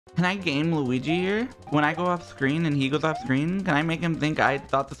Can I game Luigi here? When I go off screen and he goes off screen, can I make him think I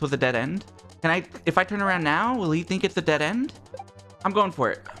thought this was a dead end? Can I, if I turn around now, will he think it's a dead end? I'm going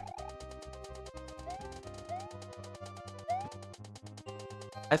for it.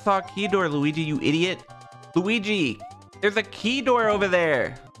 I saw a key door, Luigi, you idiot. Luigi, there's a key door over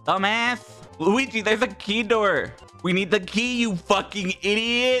there. Dumbass. Luigi, there's a key door. We need the key, you fucking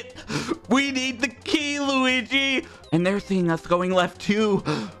idiot. We need the key, Luigi. And they're seeing us going left too.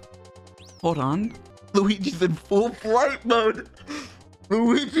 Hold on. Luigi's in full flight mode.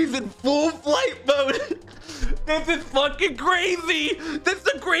 Luigi's in full flight mode. This is fucking crazy. This is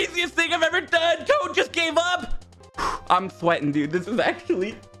the craziest thing I've ever done. Toad just gave up. I'm sweating, dude. This is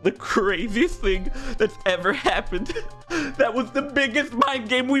actually the craziest thing that's ever happened. That was the biggest mind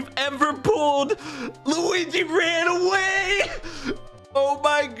game we've ever pulled. Luigi ran away. Oh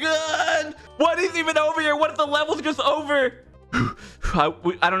my god. What is even over here? What if the level's just over? I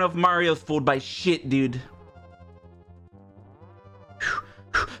don't know if Mario's fooled by shit, dude.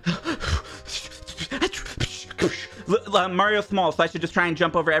 Mario's small, so I should just try and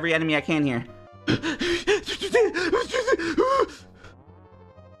jump over every enemy I can here.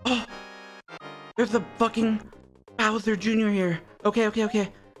 Oh, there's a fucking Bowser Jr. here. Okay.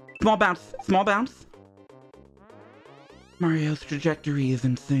 Small bounce. Mario's trajectory is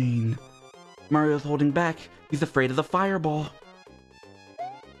insane. Mario's holding back. He's afraid of the fireball.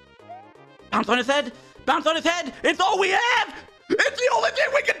 Bounce on his head. It's all we have. It's the only thing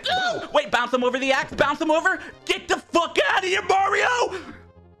we can do. Wait, bounce him over the axe. Bounce him over. Get the fuck out of here, Mario.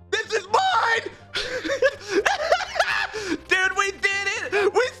 This is mine. Dude, we did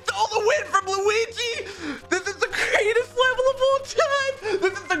it. We stole the win from Luigi. This is the greatest level of all time.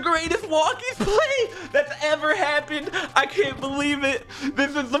 This is the greatest walkies play that's ever happened. I can't believe it.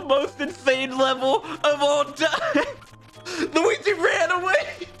 This is the most insane level of all time. Luigi ran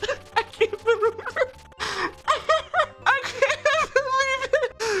away. I can't believe it. I can't believe it.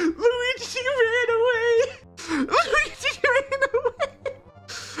 Luigi ran away.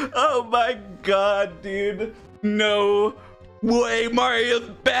 Oh my god, dude. No way. Mario's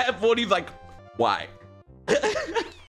baffled. He's like, why?